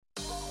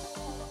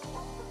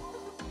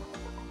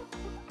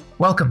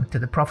Welcome to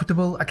the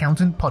Profitable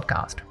Accountant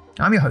Podcast.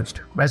 I'm your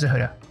host, Reza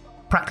Huda,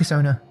 practice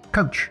owner,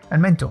 coach,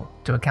 and mentor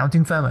to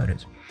accounting firm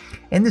owners.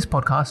 In this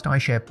podcast, I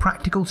share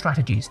practical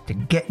strategies to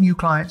get new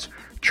clients,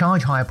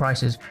 charge higher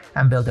prices,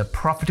 and build a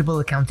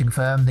profitable accounting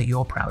firm that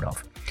you're proud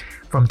of.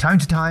 From time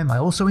to time, I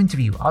also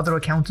interview other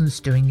accountants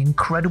doing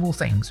incredible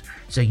things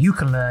so you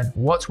can learn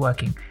what's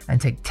working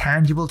and take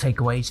tangible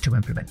takeaways to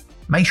implement.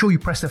 Make sure you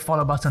press the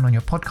follow button on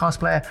your podcast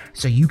player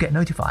so you get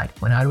notified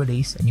when I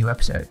release a new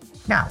episode.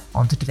 Now,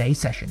 on to today's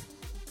session.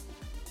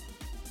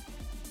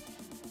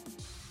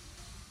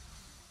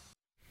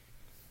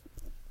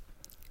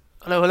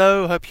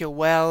 Hello, hope you're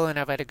well and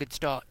I've had a good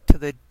start to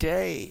the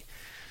day.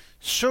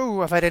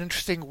 So, I've had an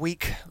interesting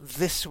week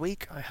this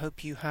week. I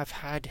hope you have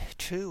had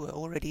too. We're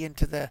already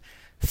into the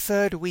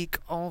third week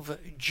of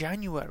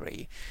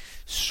January.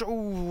 So,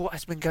 what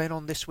has been going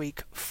on this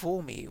week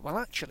for me? Well,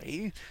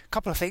 actually, a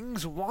couple of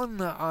things.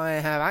 One, I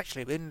have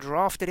actually been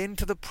drafted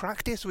into the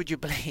practice, would you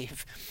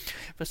believe?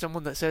 For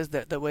someone that says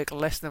that they work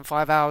less than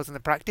 5 hours in the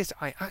practice,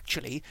 I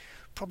actually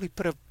probably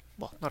put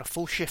not a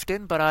full shift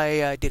in, but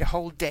I did a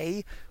whole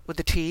day with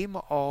the team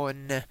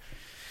on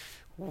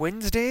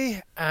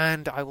Wednesday,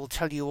 and I will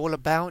tell you all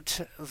about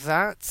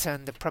that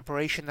and the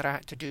preparation that I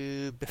had to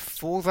do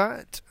before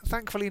that.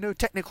 Thankfully, no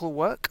technical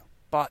work,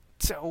 but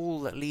all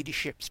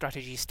leadership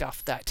strategy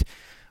stuff that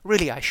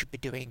really I should be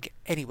doing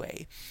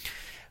anyway.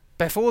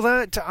 Before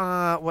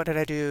that, what did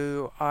I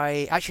do?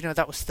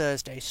 That was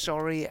Thursday,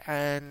 sorry,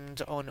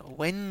 and on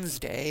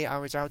Wednesday I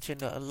was out in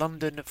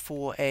London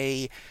for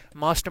a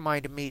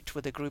mastermind meet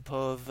with a group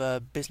of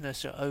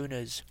business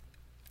owners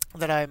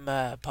that I'm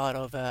part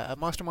of, a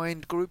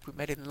mastermind group. We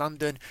met in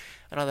London,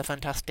 another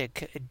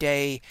fantastic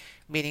day,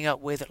 meeting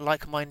up with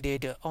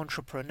like-minded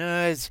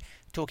entrepreneurs,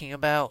 talking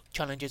about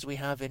challenges we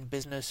have in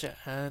business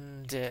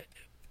and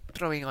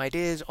throwing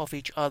ideas off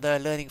each other,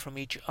 learning from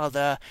each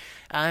other,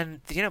 and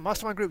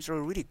mastermind groups are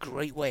a really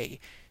great way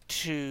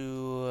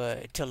to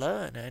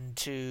learn and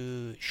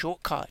to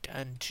shortcut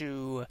and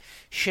to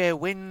share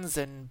wins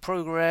and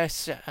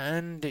progress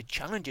and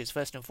challenges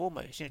first and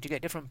foremost. To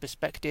get different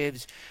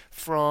perspectives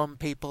from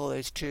people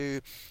as to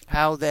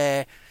how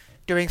they're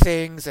doing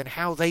things and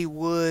how they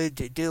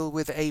would deal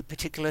with a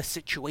particular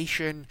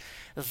situation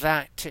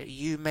that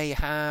you may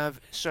have.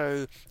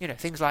 So,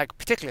 things like,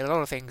 particularly a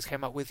lot of things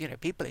came up with,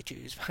 people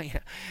issues,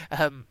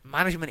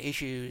 management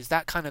issues,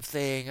 that kind of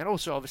thing, and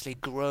also obviously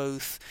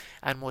growth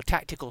and more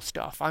tactical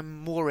stuff. I'm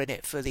more in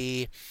it for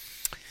the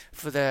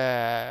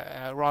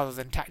rather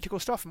than tactical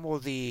stuff, more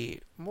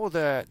the sort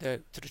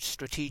of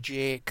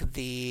strategic,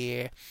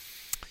 the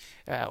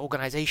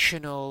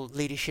organizational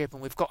leadership,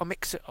 and we've got a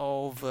mix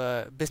of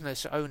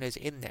business owners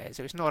in there.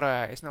 So it's not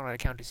an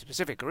accounting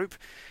specific group.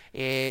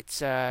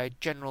 It's a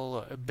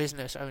general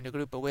business owner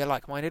group, but we're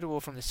like-minded. We're all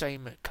from the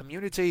same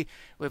community.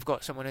 We've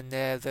got someone in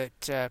there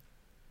that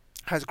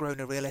has grown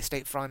a real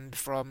estate fund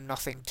from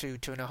nothing to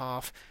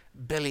 2.5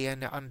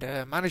 billion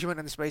under management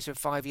in the space of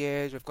 5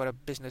 years. We've got a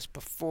business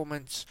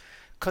performance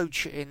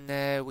coach in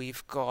there.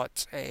 We've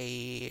got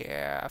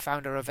a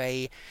founder of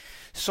a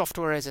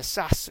software as a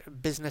SaaS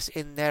business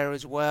in there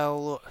as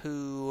well,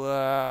 who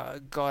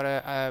got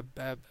a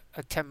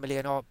 £10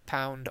 million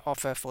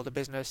offer for the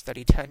business that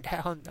he turned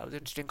down. That was an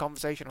interesting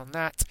conversation on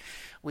that.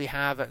 We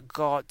have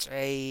got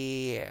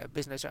a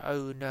business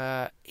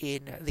owner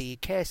in the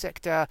care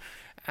sector,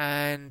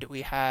 and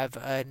we have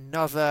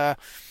another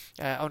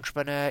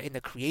entrepreneur in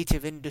the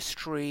creative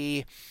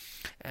industry.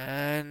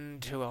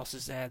 And who else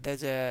is there?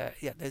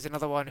 There's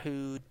another one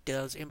who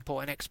does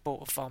import and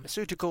export of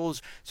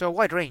pharmaceuticals. So a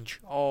wide range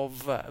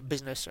of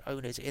business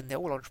owners in there,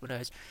 all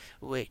entrepreneurs,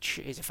 which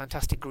is a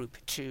fantastic group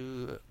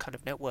to kind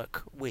of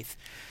network with.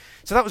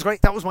 So that was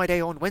great. That was my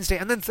day on Wednesday,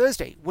 and then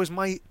Thursday was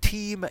my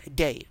team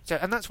day.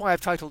 And that's why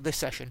I've titled this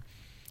session,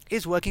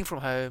 "Is Working from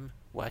Home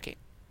Working?"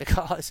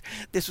 Because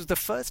this was the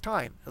first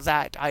time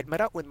that I'd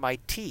met up with my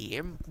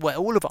team where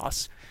all of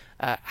us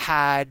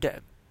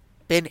had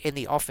been in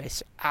the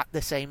office at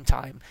the same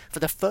time for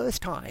the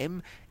first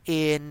time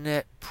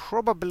in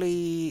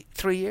probably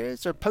 3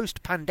 years. So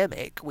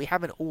post-pandemic, we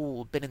haven't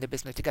all been in the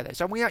business together.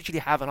 So we actually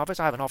have an office.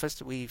 I have an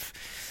office. We've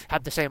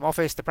had the same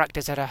office. The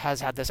practice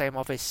has had the same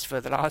office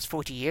for the last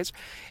 40 years.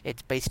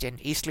 It's based in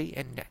Eastleigh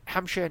in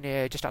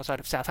Hampshire, just outside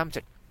of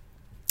Southampton.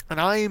 And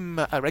I'm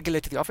a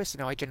regular to the office.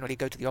 I generally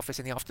go to the office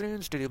in the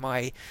afternoons to do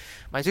my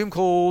Zoom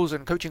calls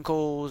and coaching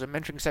calls and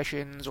mentoring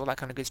sessions, all that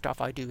kind of good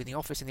stuff I do in the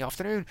office in the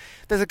afternoon.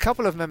 There's a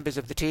couple of members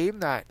of the team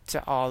that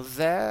are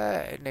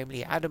there,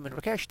 namely Adam and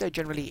Rakesh. They're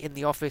generally in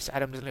the office.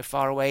 Adam doesn't live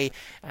far away,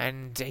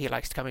 and he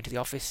likes to come into the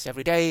office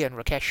every day, and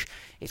Rakesh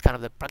is kind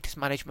of the practice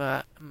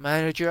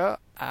manager,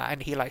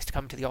 and he likes to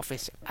come to the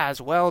office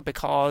as well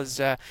because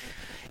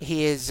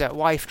his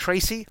wife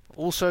Tracy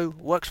also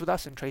works with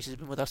us, and Tracy's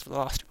been with us for the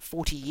last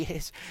 40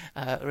 years.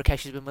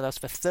 Rakesh has been with us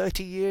for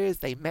 30 years.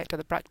 They met at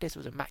the practice. It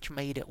was a match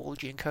made at All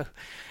G&Co,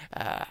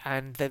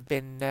 and they've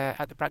been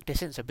at the practice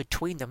since. So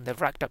between them,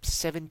 they've racked up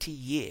 70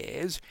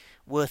 years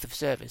worth of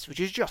service, which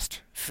is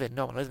just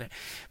phenomenal, isn't it?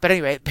 But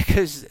anyway,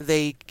 because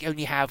they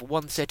only have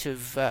one set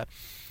of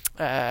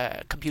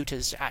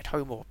computers at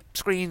home or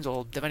screens,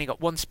 or they've only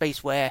got one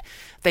space where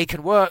they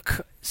can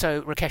work.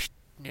 So Rakesh,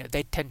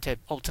 they tend to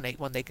alternate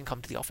when they can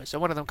come to the office. So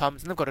one of them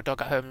comes and they've got a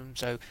dog at home,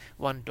 so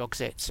one dog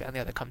sits and the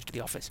other comes to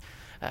the office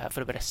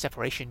for a bit of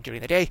separation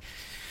during the day.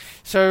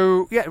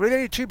 So yeah,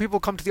 really two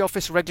people come to the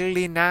office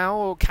regularly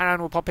now.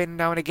 Karen will pop in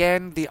now and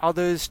again. The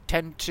others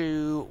tend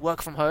to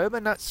work from home,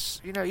 and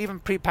that's, even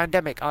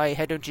pre-pandemic, I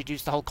had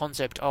introduced the whole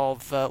concept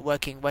of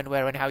working when,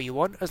 where and how you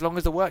want, as long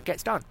as the work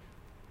gets done.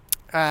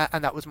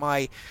 And that was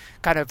my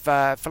kind of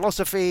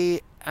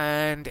philosophy,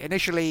 and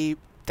initially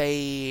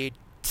they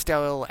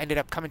still ended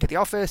up coming to the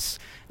office.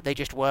 They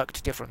just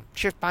worked different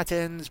shift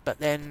patterns, but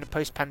then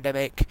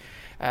post-pandemic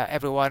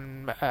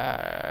everyone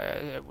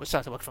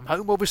started to work from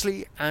home,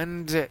 obviously,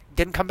 and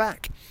didn't come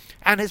back,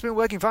 and it's been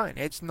working fine.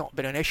 It's not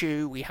been an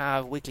issue. We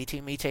have weekly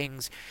team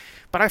meetings,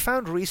 but I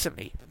found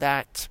recently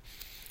that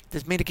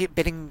there's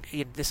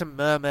there's some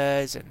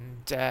murmurs,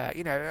 and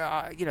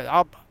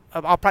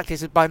our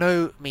practice is by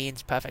no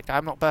means perfect.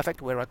 I'm not perfect.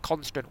 We're a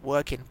constant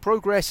work in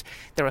progress.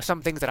 There are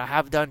some things that I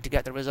have done to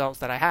get the results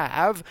that I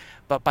have,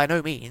 but by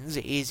no means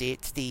is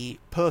it the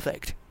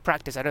perfect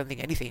practice. I don't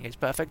think anything is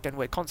perfect, and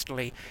we're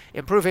constantly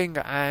improving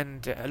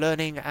and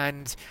learning.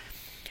 And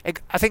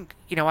I think,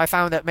 I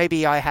found that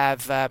maybe I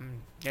have,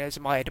 it's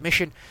my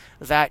admission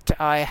that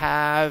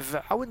I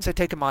wouldn't say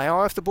taken my eye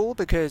off the ball,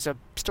 because I've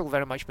still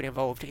very much been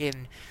involved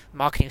in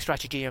marketing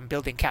strategy and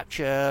building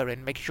capture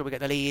and making sure we get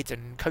the leads,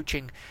 and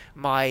coaching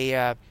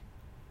my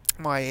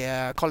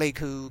colleague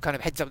who kind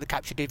of heads up the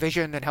capture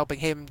division and helping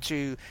him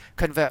to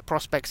convert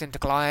prospects into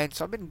clients.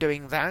 So I've been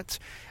doing that,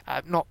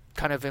 not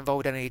kind of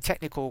involved in any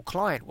technical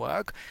client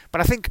work.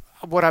 But I think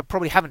what I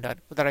probably haven't done,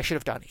 that I should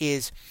have done,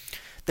 is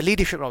the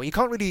leadership role. You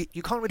can't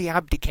really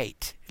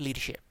abdicate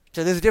leadership.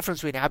 So there's a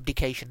difference between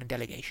abdication and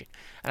delegation.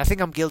 And I think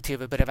I'm guilty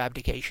of a bit of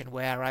abdication,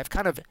 where I've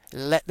kind of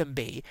let them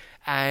be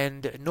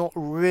and not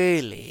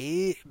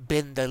really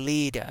been the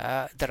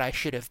leader that I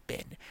should have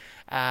been.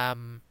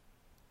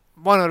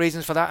 One of the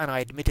reasons for that, and I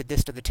admitted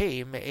this to the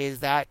team,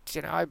 is that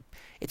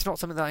it's not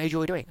something that I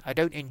enjoy doing. I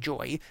don't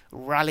enjoy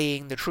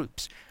rallying the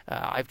troops.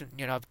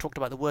 I've talked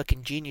about the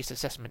Working Genius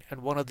assessment,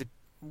 and one of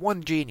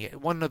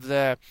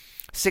the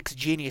 6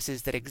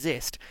 geniuses that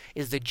exist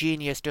is the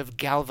genius of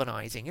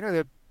galvanizing.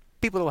 The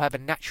people who have a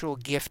natural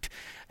gift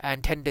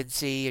and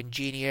tendency and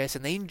genius,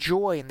 and they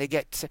enjoy and they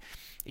get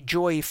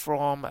joy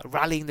from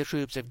rallying the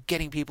troops, of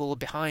getting people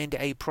behind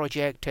a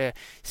project to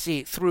see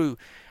it through.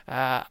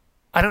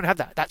 I don't have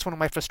that. That's one of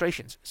my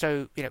frustrations.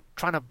 So,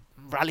 trying to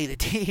rally the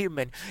team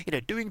and,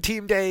 doing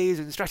team days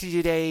and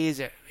strategy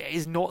days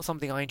is not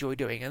something I enjoy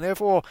doing. And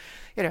therefore,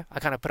 I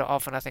kind of put it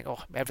off, and I think,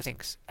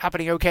 everything's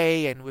happening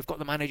okay, and we've got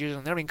the managers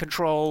and they're in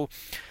control.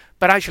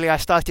 But actually, I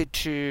started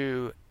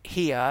to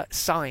hear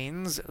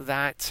signs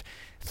that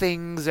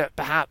things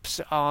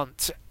perhaps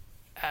aren't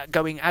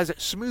going as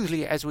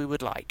smoothly as we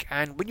would like.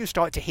 And when you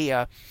start to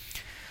hear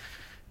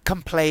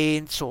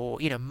complaints or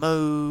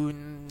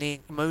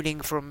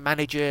moaning from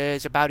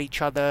managers about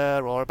each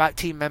other or about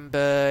team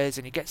members,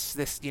 and it gets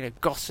this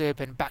gossip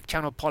and back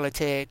channel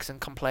politics and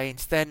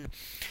complaints, then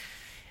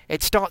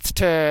it starts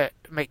to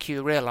make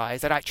you realize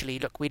that actually,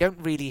 look, we don't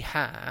really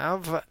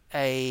have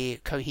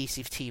a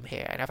cohesive team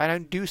here, and if I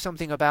don't do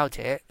something about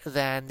it,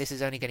 then this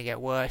is only going to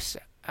get worse,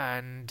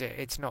 and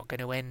it's not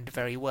going to end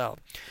very well.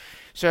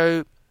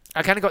 So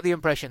I kind of got the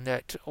impression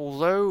that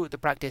although the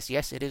practice,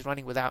 yes, it is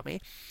running without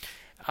me,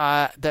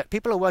 that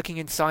people are working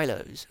in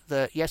silos.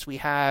 That yes, we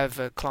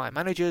have client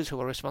managers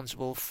who are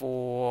responsible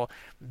for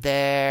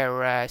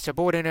their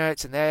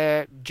subordinates and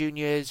their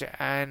juniors,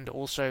 and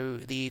also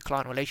the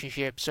client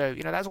relationship. So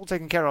that's all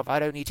taken care of. I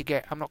don't need to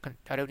get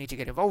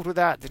involved with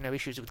that. There's no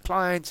issues with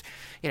clients.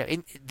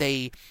 In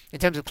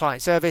terms of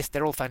client service,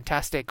 they're all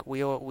fantastic.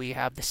 We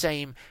have the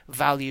same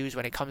values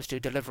when it comes to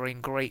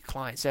delivering great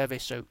client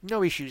service. So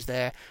no issues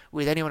there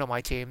with anyone on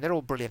my team. They're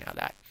all brilliant at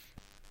that.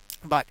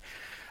 But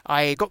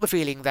I got the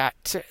feeling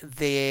that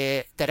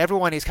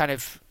everyone is kind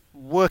of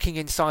working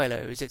in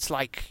silos. It's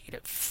like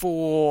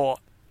 4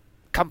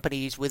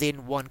 companies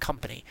within one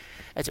company,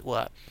 as it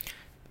were.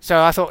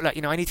 So I thought,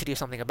 I need to do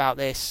something about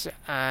this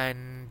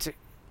and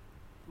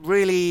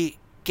really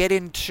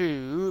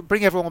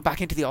bring everyone back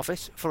into the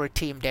office for a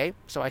team day.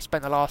 So I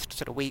spent the last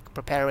sort of week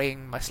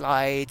preparing my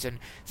slides and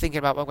thinking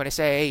about what I'm going to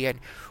say. And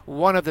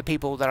one of the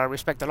people that I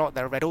respect a lot,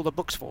 that I read all the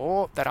books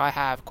for, that I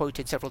have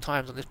quoted several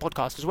times on this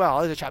podcast as well,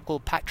 is a chap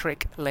called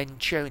Patrick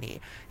Lencioni.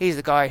 He's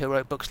the guy who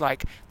wrote books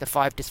like The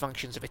 5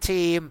 Dysfunctions of a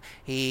Team.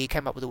 He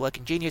came up with the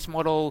Working Genius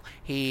model.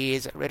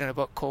 He's written a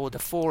book called The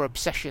 4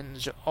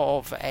 Obsessions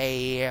of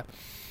an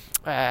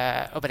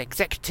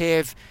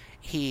Executive.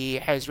 He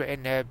has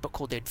written a book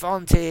called The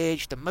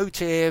Advantage, The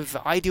Motive,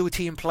 Ideal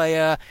Team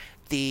Player,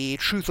 The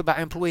Truth About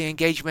Employee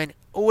Engagement.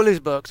 All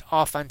his books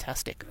are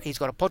fantastic. He's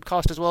got a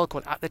podcast as well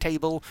called At the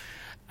Table,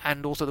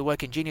 and also the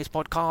Working Genius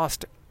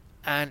podcast.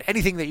 And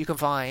anything that you can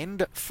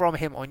find from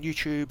him on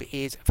YouTube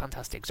is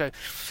fantastic. So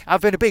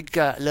I've been a big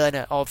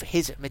learner of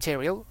his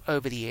material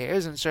over the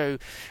years, and so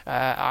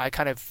I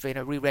kind of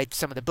reread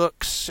some of the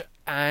books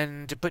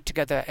and put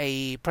together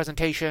a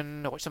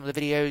presentation or some of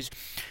the videos,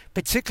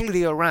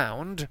 particularly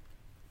around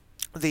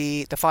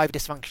the 5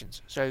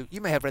 dysfunctions. So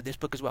you may have read this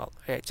book as well.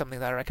 It's something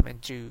that I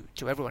recommend to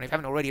everyone. If you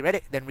haven't already read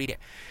it, then read it.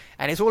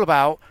 And it's all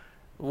about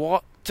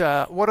what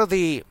are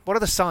the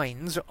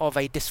signs of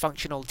a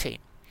dysfunctional team,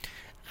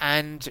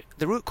 and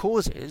the root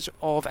causes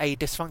of a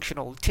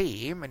dysfunctional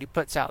team. And he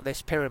puts out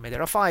this pyramid.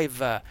 There are five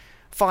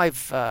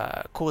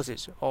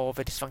causes of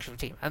a dysfunctional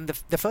team, and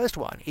the first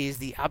one is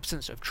the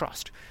absence of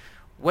trust.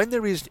 When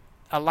there is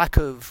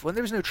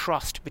no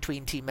trust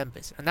between team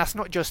members, and that's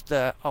not just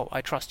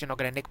I trust you're not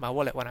going to nick my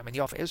wallet when I'm in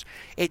the office.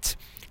 It's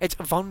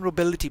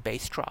vulnerability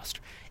based trust.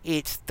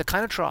 It's the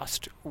kind of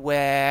trust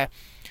where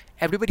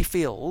everybody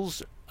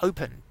feels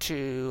open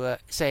to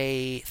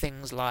say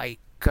things like,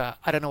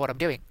 I don't know what I'm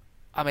doing,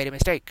 I made a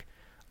mistake,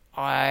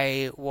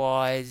 I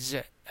was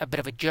a bit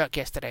of a jerk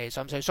yesterday,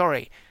 so I'm so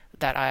sorry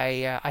that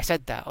I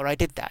said that or I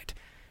did that.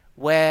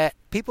 Where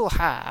people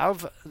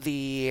have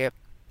the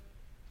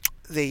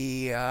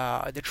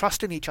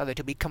trust in each other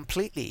to be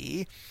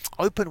completely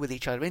open with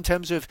each other in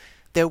terms of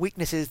their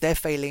weaknesses, their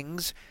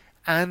failings,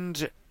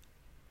 and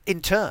in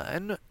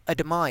turn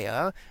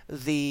admire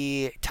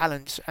the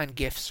talents and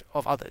gifts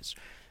of others.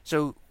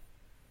 So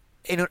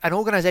in an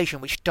organization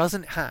which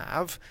doesn't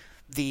have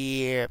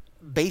the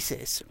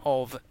basis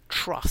of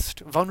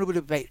trust,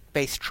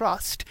 vulnerability-based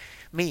trust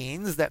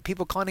means that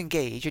people can't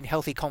engage in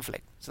healthy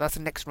conflict. So that's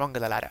the next rung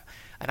of the ladder.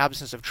 An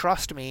absence of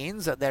trust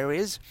means that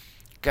there's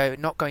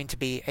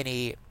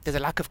a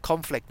lack of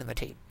conflict in the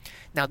team.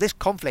 Now this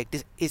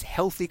conflict is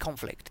healthy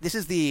conflict. This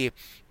is the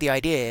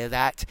idea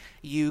that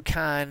you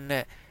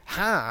can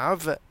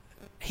have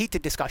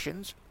heated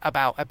discussions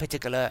about a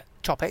particular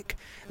topic,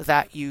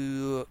 that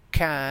you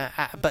can,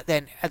 but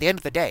then at the end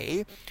of the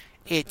day,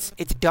 it's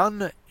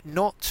done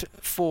not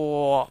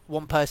for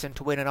one person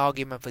to win an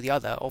argument for the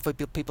other, or for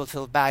people to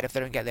feel bad if they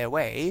don't get their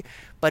way,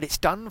 but it's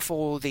done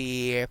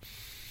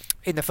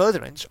in the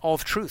furtherance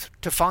of truth,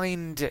 to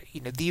find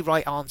the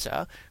right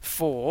answer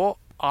for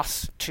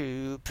us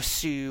to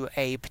pursue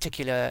a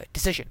particular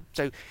decision.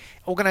 So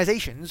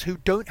organizations who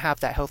don't have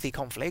that healthy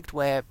conflict,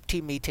 where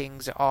team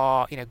meetings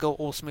are go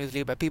all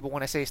smoothly, but people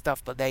want to say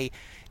stuff but they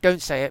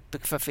don't say it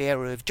for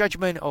fear of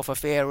judgment, or for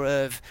fear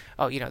of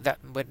that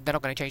they're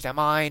not going to change their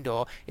mind,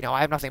 or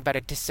I have nothing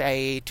better to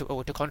say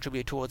or to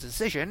contribute towards a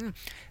decision,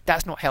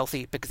 that's not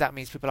healthy, because that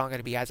means people aren't going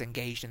to be as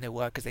engaged in their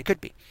work as they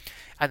could be.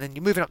 And then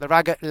you're moving up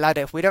the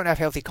ladder. If we don't have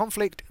healthy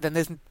conflict, then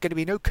there's going to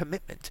be no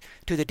commitment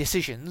to the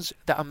decisions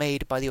that are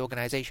made by the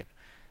organization.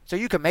 So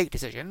you can make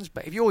decisions,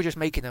 but if you're just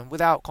making them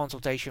without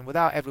consultation,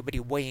 without everybody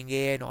weighing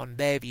in on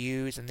their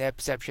views and their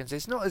perceptions,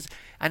 it's not as...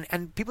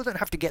 And people don't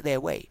have to get their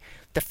way.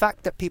 The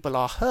fact that people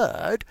are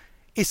heard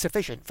is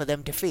sufficient for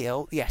them to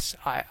feel, yes,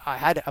 I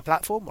had a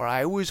platform where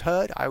I was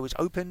heard, I was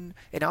open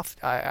enough,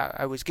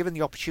 I was given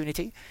the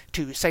opportunity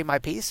to say my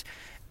piece,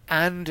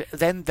 and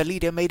then the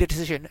leader made a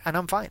decision, and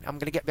I'm fine. I'm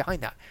going to get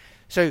behind that.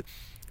 So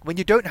when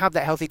you don't have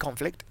that healthy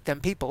conflict, then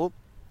people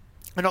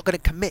are not going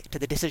to commit to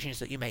the decisions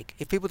that you make.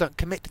 If people don't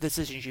commit to the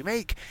decisions you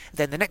make,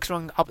 then the next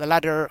rung up the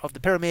ladder of the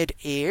pyramid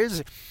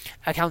is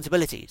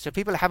accountability. So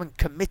people haven't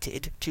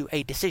committed to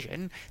a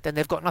decision, then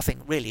they've got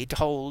nothing really to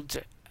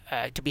hold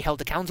to be held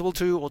accountable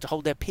to, or to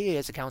hold their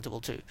peers accountable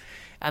to.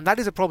 And that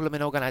is a problem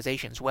in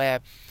organizations,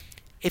 where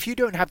if you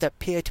don't have that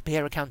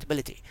peer-to-peer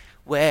accountability,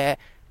 where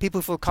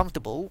people feel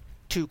comfortable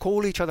to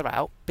call each other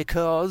out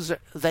because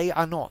they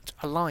are not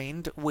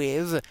aligned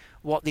with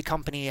what the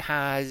company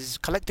has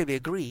collectively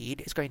agreed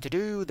it's going to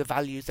do, the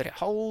values that it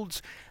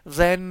holds,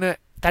 then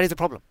that is a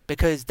problem,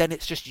 because then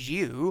it's just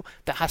you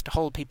that has to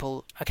hold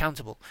people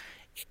accountable.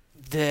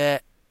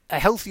 A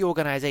healthy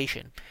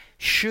organization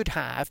should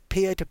have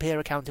peer-to-peer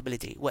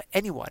accountability, where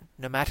anyone,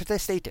 no matter their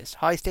status,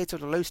 high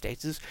status or low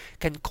status,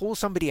 can call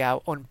somebody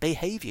out on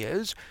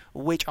behaviors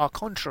which are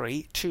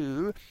contrary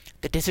to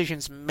the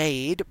decisions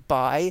made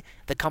by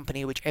the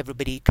company which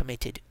everybody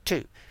committed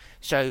to.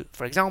 So,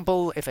 for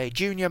example, if a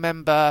junior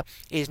member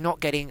is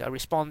not getting a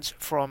response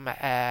from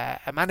a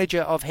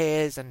manager of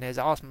his and has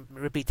asked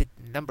repeated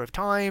number of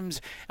times,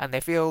 and they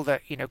feel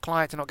that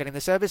clients are not getting the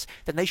service,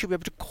 then they should be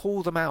able to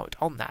call them out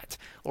on that.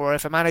 Or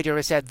if a manager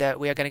has said that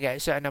we are going to get a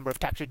certain number of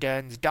tax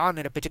returns done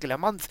in a particular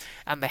month,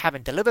 and they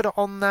haven't delivered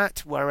on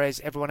that,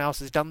 whereas everyone else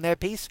has done their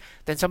piece,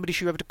 then somebody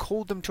should be able to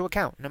call them to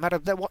account, no matter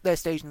what their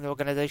stage in the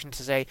organization,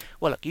 to say,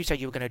 well, look, you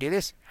said you were going to do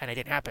this, and it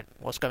didn't happen.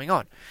 What's going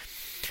on?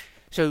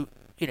 So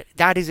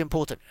that is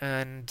important,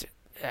 and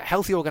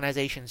healthy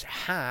organizations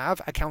have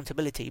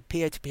accountability,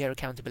 peer-to-peer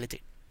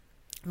accountability.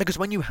 Because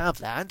when you have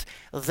that,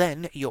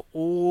 then you're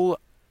all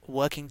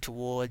working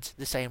towards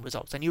the same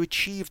results, and you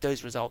achieve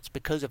those results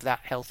because of that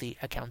healthy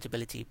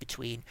accountability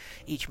between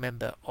each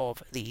member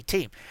of the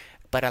team.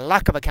 But a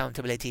lack of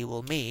accountability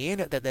will mean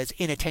that there's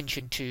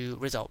inattention to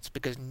results,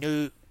 because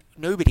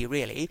nobody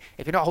really,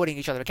 if you're not holding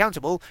each other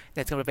accountable,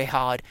 then it's going to be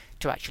hard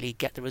to actually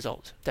get the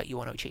results that you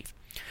want to achieve.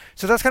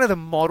 So that's kind of the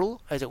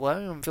model, as it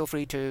were, and feel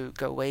free to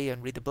go away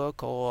and read the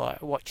book or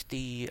watch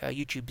the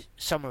YouTube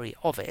summary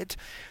of it.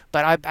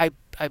 But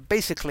I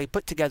basically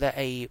put together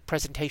a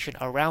presentation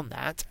around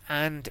that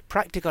and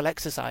practical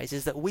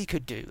exercises that we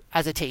could do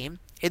as a team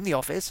in the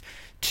office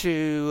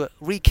to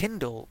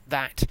rekindle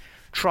that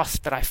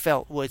trust that I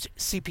felt was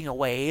seeping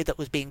away, that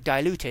was being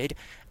diluted.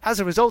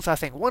 As a result, I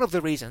think one of the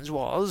reasons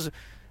was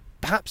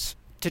perhaps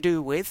to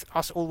do with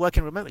us all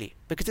working remotely,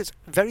 because it's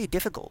very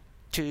difficult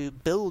to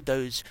build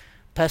those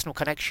personal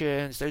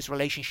connections, those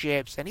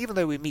relationships. And even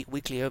though we meet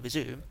weekly over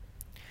Zoom,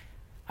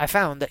 I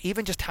found that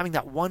even just having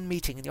that one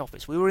meeting in the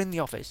office, we were in the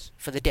office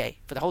for the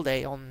whole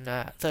day on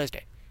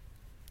Thursday,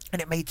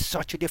 and it made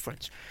such a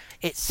difference.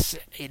 It's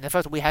in the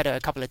first, we had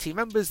a couple of team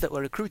members that were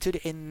recruited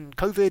in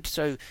COVID,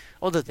 so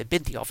although they'd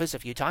been to the office a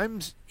few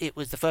times, it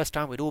was the first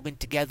time we'd all been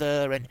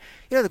together. And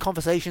the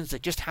conversations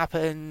that just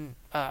happen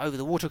over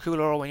the water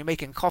cooler, or when you're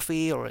making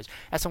coffee, or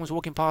as someone's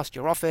walking past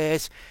your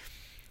office,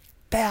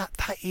 that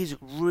is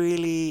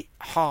really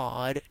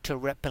hard to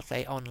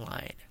replicate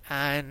online.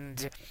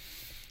 And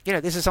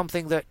this is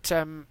something that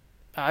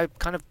I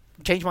kind of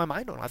changed my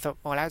mind on. I thought,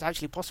 well, that's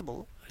actually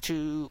possible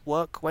to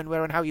work when,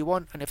 where, and how you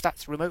want, and if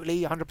that's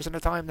remotely 100% of the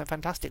time, then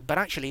fantastic. But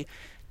actually,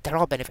 there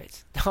are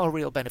benefits. There are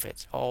real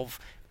benefits of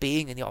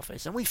being in the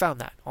office, and we found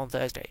that on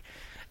Thursday.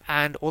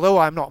 And although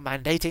I'm not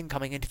mandating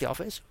coming into the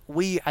office,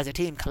 we as a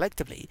team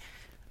collectively,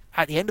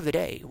 at the end of the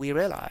day, we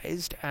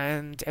realized,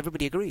 and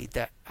everybody agreed,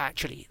 that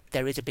actually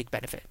there is a big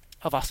benefit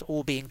of us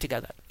all being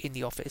together in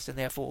the office, and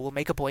therefore we'll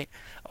make a point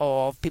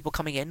of people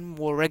coming in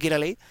more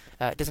regularly.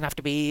 It doesn't have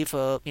to be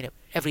for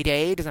every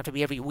day, it doesn't have to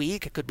be every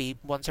week, it could be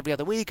once every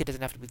other week, it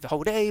doesn't have to be the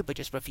whole day, but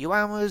just for a few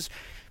hours,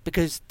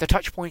 because the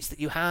touch points that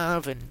you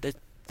have and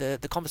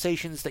the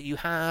conversations that you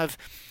have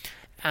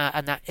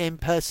and that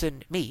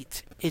in-person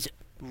meet is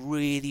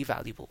really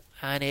valuable.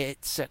 And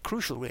it's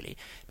crucial, really,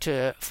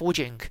 to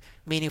forging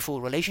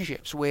meaningful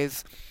relationships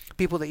with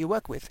people that you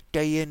work with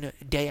day in,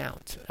 day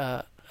out,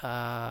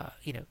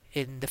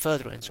 in the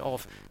furtherance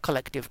of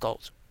collective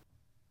goals.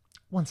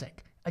 One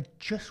sec. I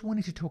just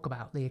wanted to talk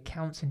about the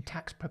accounts and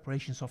tax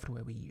preparation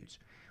software we use.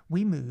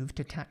 We moved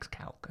to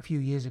TaxCalc a few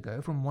years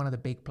ago from one of the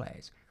big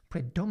players,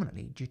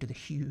 predominantly due to the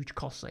huge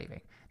cost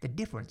saving. The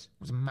difference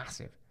was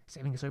massive,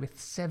 saving us over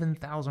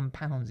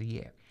 £7,000 a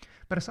year.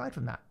 But aside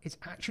from that, it's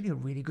actually a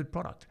really good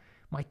product.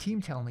 My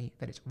team tell me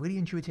that it's really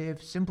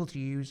intuitive, simple to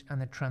use, and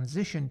the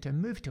transition to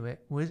move to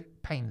it was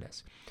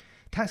painless.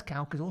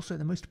 TaxCalc is also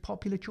the most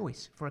popular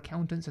choice for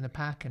accountants in the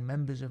pack and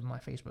members of my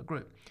Facebook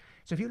group.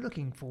 So if you're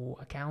looking for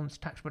accounts,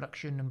 tax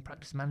production, and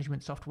practice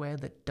management software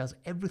that does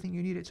everything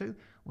you need it to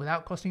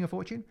without costing a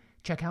fortune,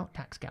 check out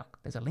TaxCalc.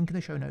 There's a link in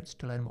the show notes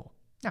to learn more.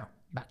 Now,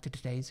 back to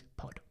today's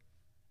pod.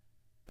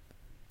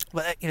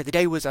 Well, the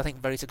day was, I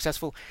think, very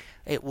successful.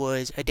 It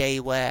was a day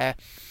where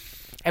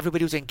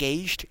everybody was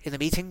engaged in the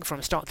meeting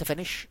from start to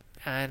finish,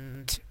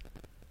 and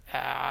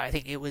I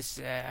think it was,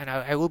 and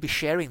I will be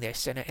sharing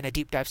this in a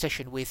deep dive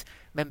session with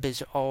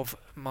members of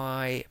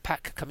my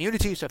pack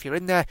community. So if you're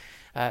in there,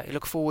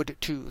 look forward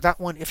to that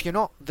one. If you're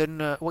not, then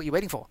what are you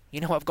waiting for?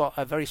 I've got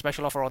a very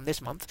special offer on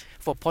this month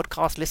for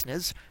podcast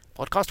listeners.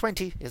 Podcast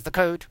 20 is the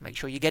code. Make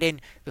sure you get in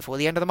before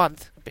the end of the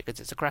month, because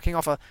it's a cracking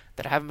offer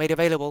that I haven't made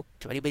available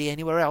to anybody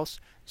anywhere else.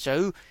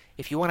 So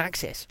if you want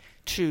access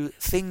to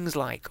things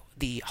like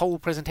the whole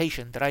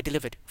presentation that I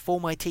delivered for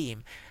my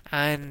team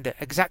and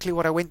exactly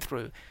what I went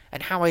through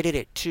and how I did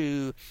it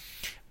to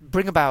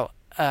bring about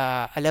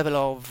a level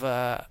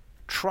of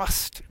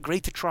trust,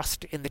 greater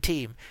trust in the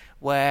team,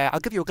 where I'll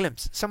give you a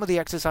glimpse. Some of the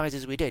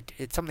exercises we did,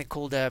 it's something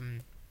called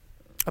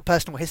a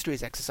personal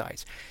histories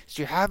exercise.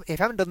 So if you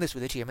haven't done this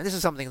with a team, and this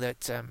is something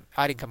that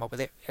I didn't come up with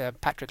it,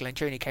 Patrick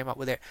Lencioni came up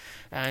with it,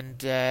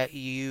 and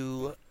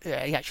he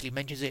actually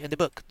mentions it in the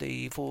book,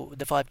 the 5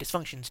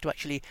 dysfunctions, to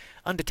actually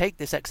undertake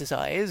this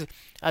exercise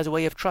as a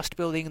way of trust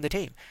building in the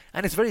team.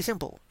 And it's very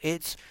simple.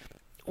 It's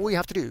all you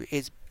have to do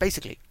is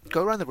basically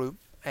go around the room.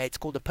 It's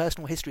called the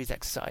personal histories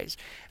exercise,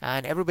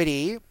 and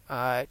everybody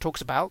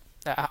talks about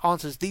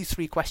answers these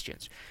 3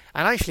 questions.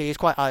 And actually it's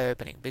quite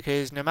eye-opening,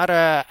 because no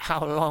matter how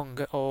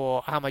long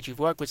or how much you've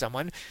worked with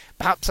someone,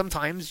 perhaps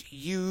sometimes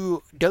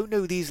you don't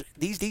know these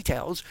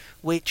details,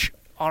 which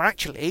are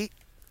actually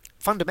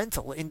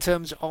fundamental in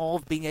terms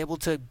of being able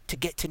to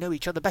get to know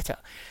each other better.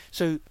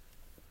 So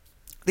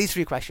these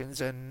 3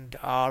 questions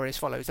are as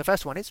follows. The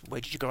first one is,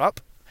 where did you grow up?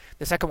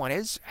 The second one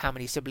is, how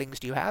many siblings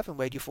do you have and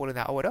where do you fall in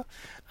that order?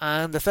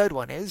 And the third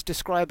one is,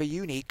 describe a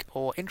unique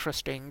or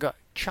interesting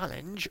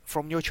challenge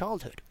from your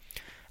childhood.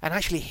 And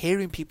actually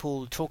hearing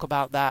people talk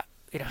about that,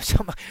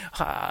 some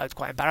I was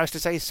quite embarrassed to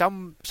say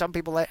some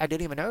people I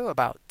didn't even know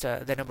about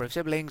their number of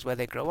siblings, where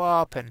they grow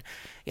up, and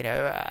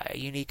a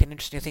unique and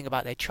interesting thing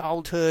about their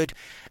childhood.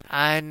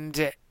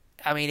 And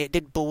I mean, it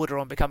did border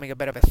on becoming a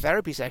bit of a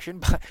therapy session,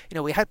 but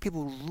we had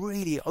people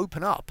really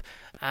open up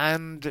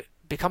and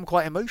become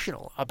quite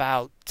emotional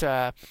about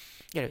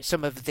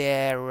some of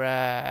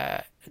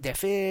their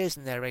fears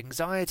and their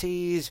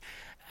anxieties,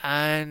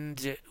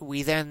 And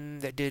we then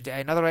did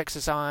another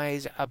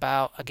exercise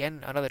about,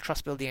 again, another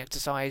trust building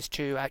exercise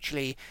to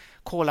actually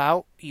call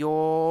out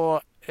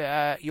your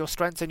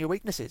strengths and your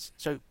weaknesses.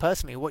 So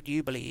personally, what do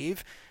you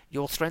believe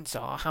your strengths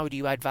are? How do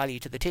you add value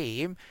to the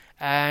team?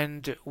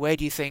 And where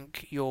do you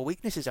think your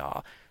weaknesses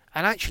are?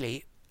 And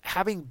actually,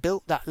 having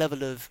built that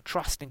level of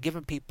trust and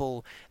given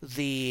people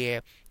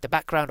the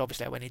background,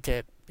 obviously I went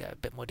into a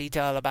bit more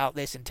detail about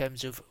this in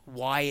terms of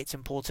why it's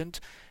important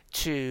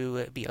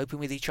to be open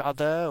with each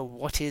other,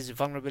 what is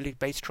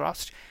vulnerability-based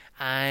trust,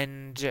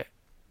 and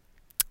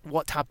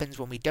what happens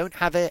when we don't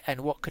have it,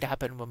 and what could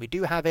happen when we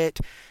do have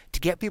it, to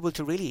get people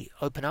to really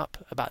open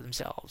up about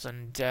themselves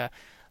and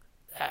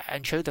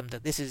show them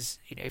that this is,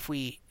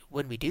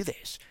 when we do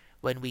this,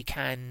 when we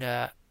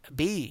can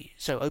be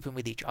so open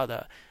with each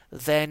other,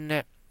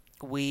 then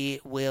we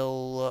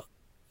will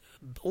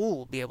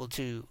all be able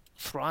to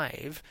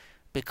thrive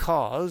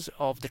because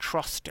of the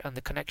trust and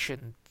the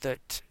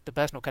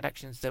personal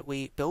connections that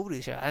we build with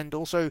each other, and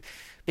also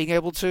being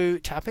able to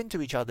tap into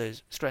each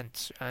other's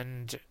strengths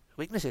and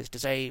weaknesses to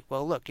say,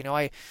 well, look,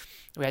 we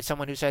had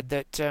someone who said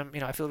that,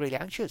 I feel really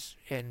anxious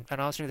in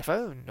answering the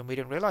phone, and we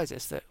didn't realize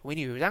this, that we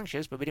knew he was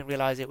anxious, but we didn't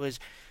realize it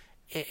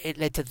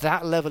led to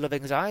that level of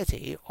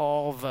anxiety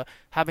of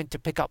having to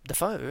pick up the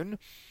phone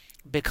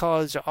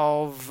because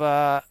of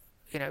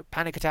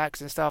panic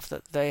attacks and stuff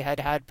that they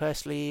had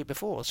personally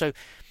before. So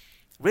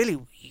really,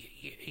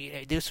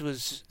 this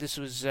was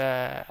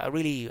a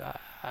really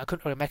I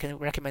couldn't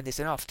recommend this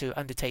enough, to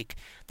undertake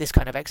this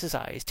kind of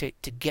exercise, to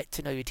get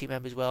to know your team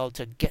members well,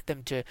 to get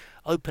them to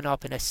open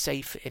up in a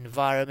safe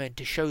environment,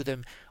 to show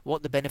them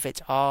what the benefits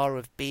are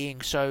of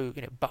being so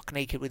buck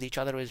naked with each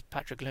other, as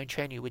Patrick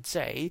Lencioni would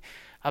say,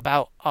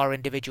 about our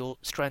individual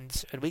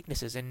strengths and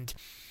weaknesses,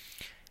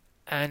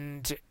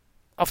 and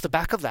off the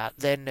back of that,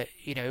 then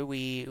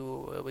we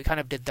kind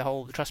of did the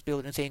whole trust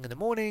building thing in the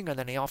morning, and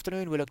then in the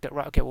afternoon we looked at,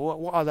 right, okay, well,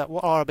 what are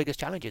our biggest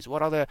challenges?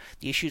 What are the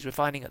issues we're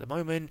finding at the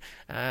moment?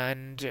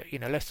 And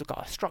let's look at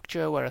our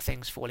structure. Where are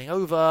things falling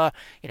over?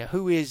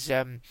 Who is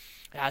at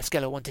a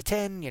scale of 1 to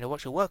 10?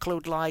 What's your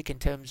workload like in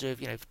terms of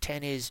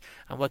 10 is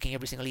I'm working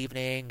every single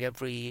evening,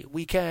 every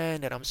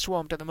weekend, and I'm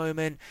swamped at the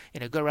moment.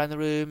 Go around the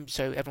room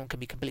so everyone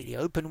can be completely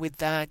open with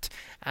that,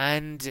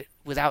 and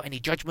without any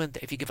judgment.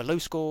 That if you give a low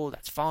score,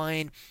 that's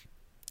fine.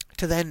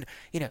 To then,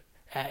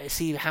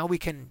 see how we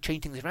can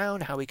change things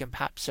around, how we can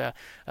perhaps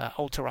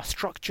alter our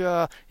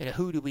structure.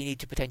 Who do we need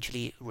to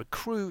potentially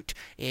recruit,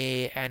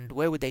 and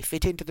where would they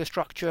fit into the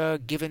structure,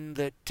 given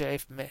that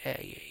if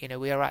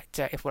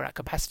we're at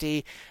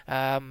capacity.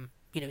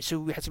 So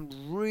we had some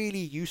really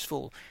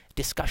useful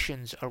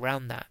discussions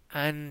around that.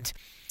 And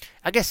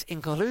I guess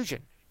in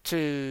conclusion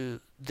to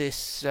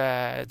this,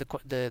 the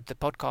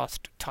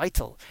podcast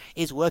title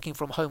is Working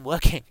from Home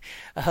Working.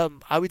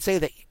 I would say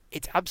that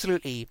it's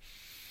absolutely,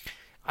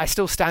 I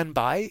still stand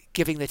by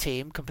giving the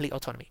team complete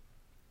autonomy,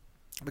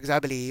 because I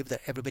believe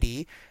that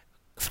everybody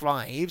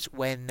thrives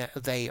when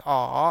they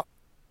are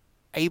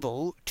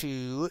able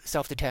to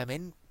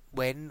self-determine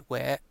when,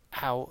 where,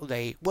 how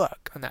they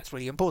work, and that's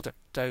really important.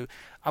 So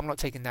I'm not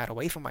taking that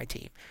away from my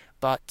team,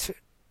 but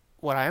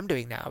what I am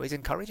doing now is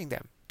encouraging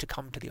them to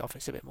come to the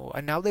office a bit more.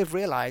 And now they've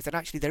realized that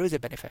actually there is a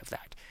benefit of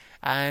that.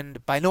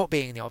 And by not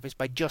being in the office,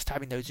 by just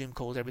having those Zoom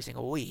calls every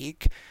single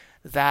week,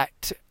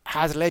 that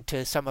has led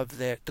to some of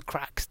the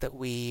cracks that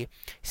we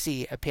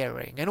see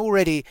appearing. And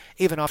already,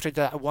 even after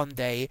that one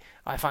day,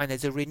 I find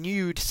there's a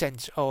renewed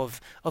sense of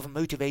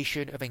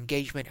motivation, of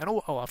engagement.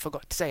 And I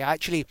forgot to say,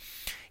 actually,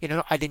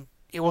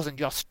 it wasn't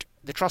just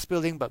the trust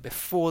building, but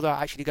before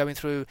that, actually going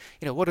through,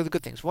 what are the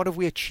good things? What have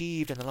we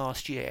achieved in the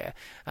last year?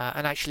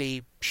 And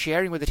actually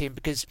sharing with the team,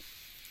 because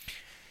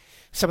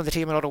some of the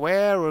team are not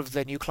aware of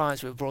the new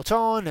clients we've brought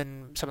on,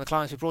 and some of the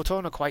clients we've brought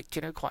on are quite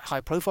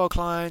high-profile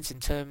clients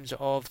in terms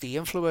of the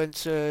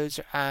influencers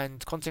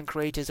and content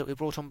creators that we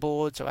brought on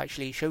board. So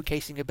actually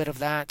showcasing a bit of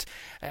that,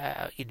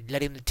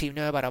 letting the team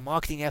know about our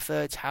marketing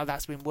efforts, how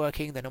that's been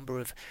working, the number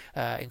of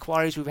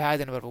inquiries we've had,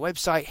 the number of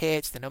website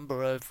hits, the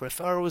number of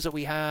referrals that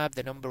we have,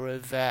 the number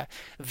of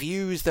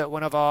views that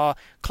one of our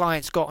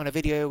clients got on a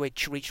video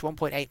which reached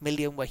 1.8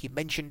 million where he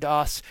mentioned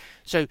us.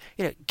 So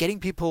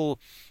getting people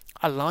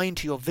aligned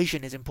to your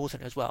vision is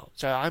important as well.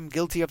 So I'm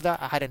guilty of that.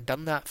 I hadn't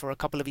done that for a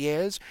couple of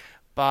years,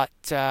 but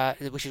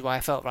which is why I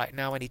felt right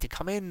now I need to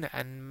come in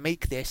and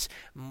make this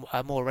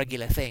a more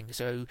regular thing.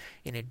 So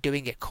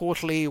doing it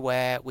quarterly,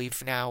 where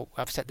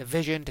I've set the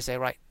vision to say,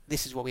 right,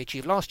 this is what we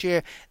achieved last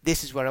year,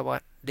 this is where I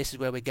want, this is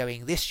where we're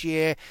going this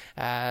year,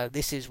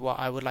 this is what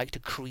I would like to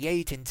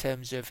create in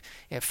terms of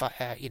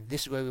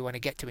this is where we want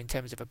to get to in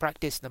terms of a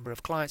practice, number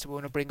of clients that we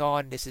want to bring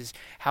on, this is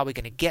how we're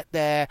going to get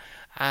there,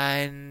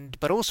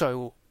 but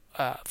also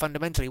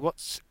fundamentally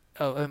what's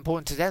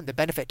important to them, the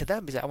benefit to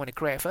them, is that I want to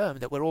create a firm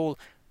that we're all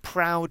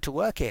proud to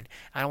work in,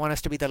 and I want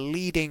us to be the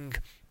leading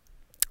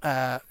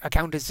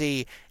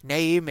accountancy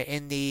name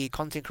in the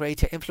content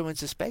creator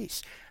influencer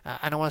space,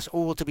 and I want us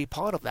all to be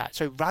part of that.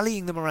 So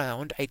rallying them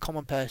around a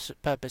common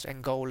purpose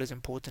and goal is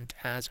important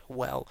as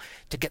well,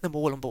 to get them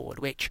all on board,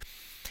 which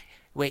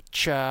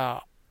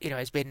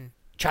has been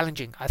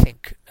challenging, I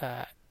think,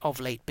 of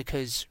late,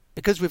 because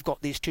we've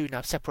got these two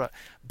now separate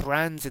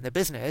brands in the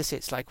business.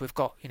 It's like we've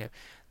got,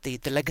 the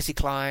legacy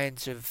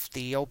clients of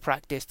the old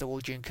practice, the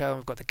Wolsey & Co.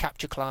 We've got the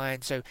capture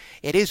clients. So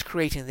it is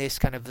creating this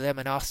kind of them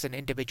and us and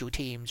individual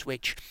teams,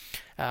 which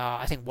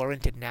I think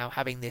warranted now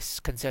having this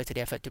concerted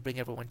effort to bring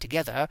everyone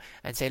together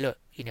and say, look,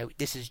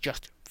 this is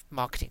just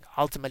marketing.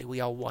 Ultimately,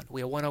 we are one.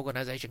 We are one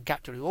organization.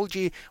 Capture is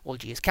Wolsey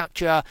is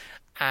Capture,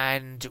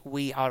 and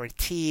we are a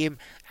team,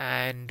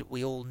 and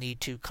we all need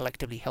to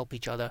collectively help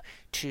each other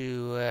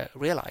to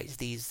realize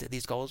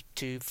these goals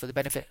for the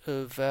benefit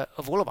of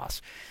all of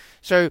us.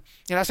 So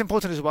that's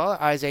important as well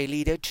as a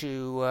leader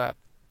to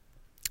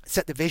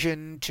set the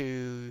vision,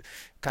 to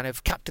kind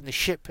of captain the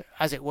ship,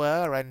 as it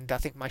were. And I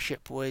think my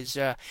ship was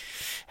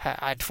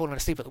I'd fallen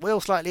asleep at the wheel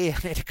slightly,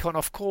 and it had gone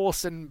off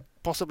course and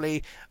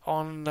possibly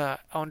on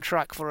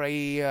track for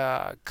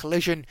a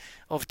collision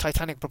of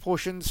Titanic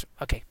proportions.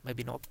 Okay,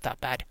 maybe not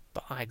that bad,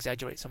 but I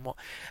exaggerate somewhat.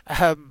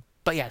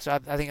 But yeah, so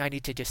I think I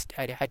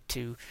had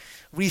to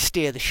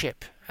re-steer the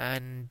ship,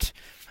 and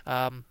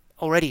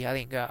already I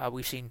think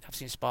I've seen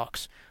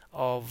sparks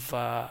of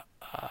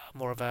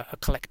more of a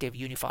collective,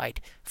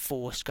 unified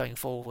force going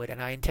forward,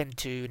 and I intend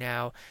to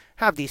now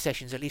have these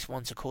sessions at least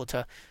once a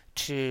quarter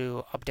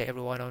to update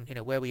everyone on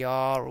where we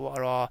are,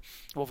 or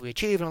what we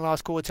achieved in the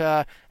last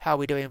quarter, how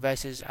we're doing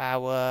versus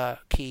our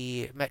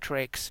key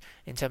metrics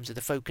in terms of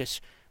the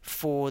focus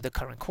for the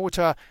current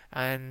quarter,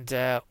 and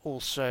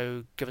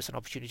also give us an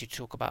opportunity to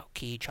talk about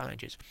key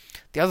challenges.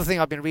 The other thing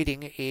I've been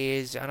reading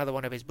is another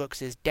one of his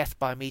books is Death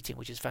by Meeting,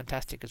 which is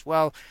fantastic as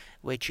well,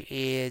 which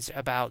is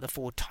about the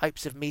 4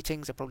 types of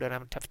meetings. I probably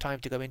don't have time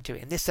to go into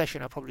it in this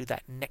session. I'll probably do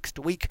that next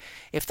week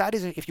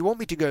if you want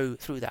me to go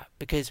through that,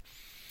 because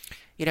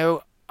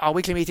our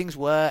weekly meetings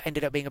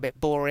ended up being a bit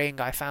boring.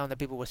 I found that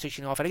people were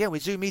switching off. And again,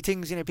 with Zoom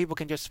meetings, people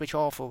can just switch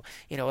off, or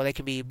they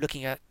can be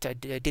looking at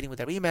dealing with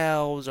their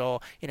emails,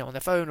 or on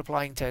their phone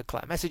replying to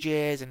client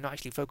messages, and not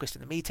actually focused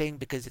in the meeting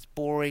because it's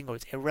boring or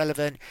it's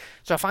irrelevant.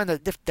 So I find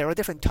that there are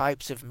different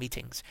types of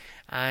meetings,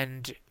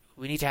 and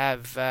we need to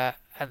have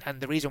and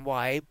the reason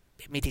why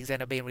meetings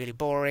end up being really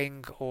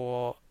boring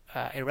or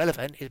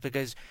irrelevant is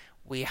because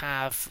we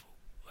have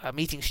a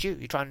meeting stew.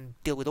 You try and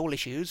deal with all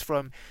issues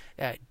from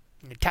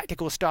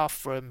tactical stuff,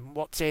 from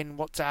what's in,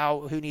 what's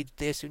out, who needs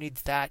this, who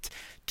needs that,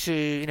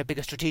 to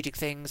bigger strategic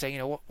things.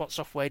 What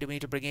software do we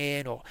need to bring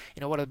in, or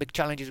what are the big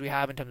challenges we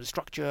have in terms of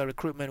structure,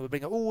 recruitment. We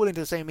bring it all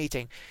into the same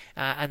meeting,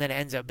 and then it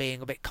ends up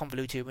being a bit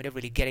convoluted. We don't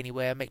really get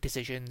anywhere, make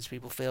decisions.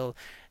 People feel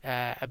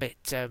a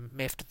bit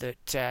miffed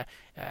that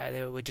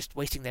they were just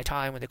wasting their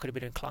time when they could have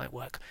been doing client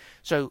work.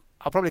 So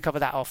I'll probably cover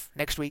that off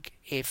next week.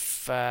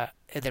 If there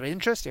is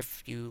interest,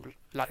 if you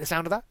like the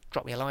sound of that,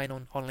 drop me a line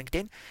on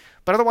LinkedIn.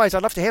 But otherwise,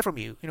 I'd love to hear from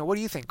you. What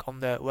do you think on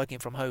the working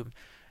from home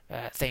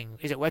thing?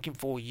 Is it working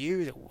for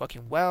you? Is it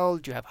working well?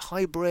 Do you have a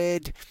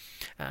hybrid?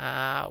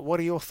 What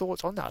are your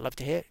thoughts on that? I'd love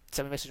to hear.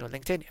 Send me a message on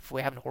LinkedIn. If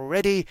we haven't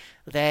already,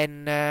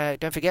 then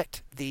don't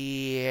forget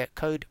the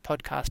code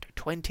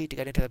podcast20 to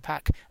get into the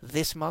pack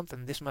this month,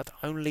 and this month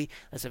only.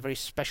 There's a very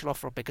special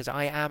offer because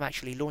I am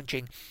actually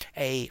launching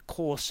a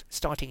course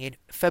starting in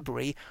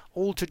February,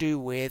 all to do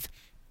with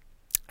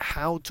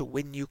how to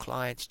win new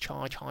clients,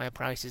 charge higher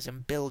prices,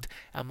 and build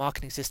a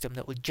marketing system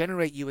that will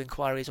generate you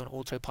inquiries on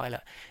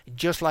autopilot.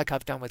 Just like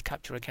I've done with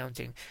Capture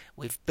Accounting,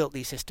 we've built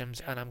these systems,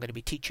 and I'm going to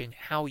be teaching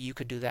how you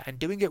can do that and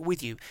doing it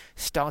with you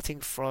starting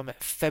from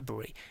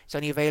February. It's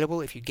only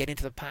available if you get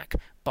into the pack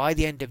by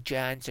the end of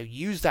Jan, so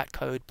use that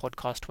code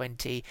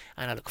podcast20,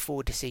 and I look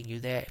forward to seeing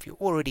you there. If you're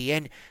already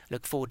in,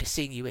 look forward to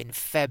seeing you in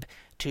Feb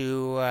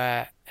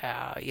to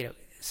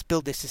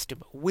build this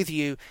system with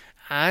you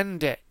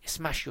and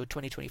smash your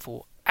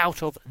 2024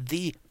 out of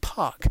the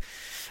park.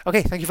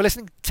 Okay, thank you for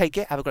listening. Take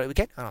care. Have a great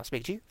weekend, and I'll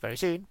speak to you very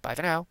soon. Bye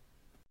for now.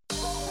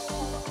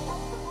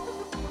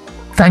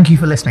 Thank you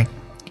for listening.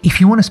 If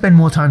you want to spend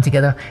more time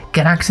together,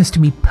 get access to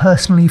me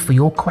personally for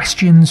your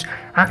questions,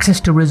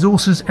 access to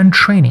resources and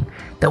training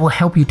that will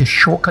help you to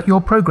shortcut your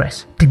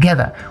progress,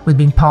 together with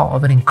being part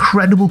of an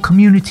incredible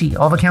community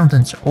of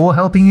accountants all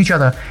helping each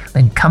other,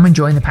 then come and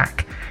join the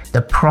pack,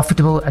 the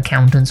Profitable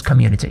Accountants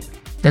Community.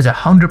 There's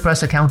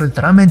 100+ accountants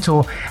that I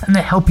mentor, and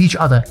they help each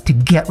other to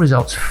get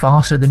results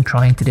faster than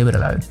trying to do it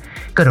alone.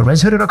 Go to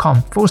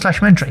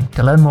reshuda.com/mentoring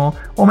to learn more,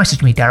 or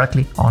message me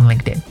directly on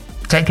LinkedIn.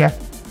 Take care.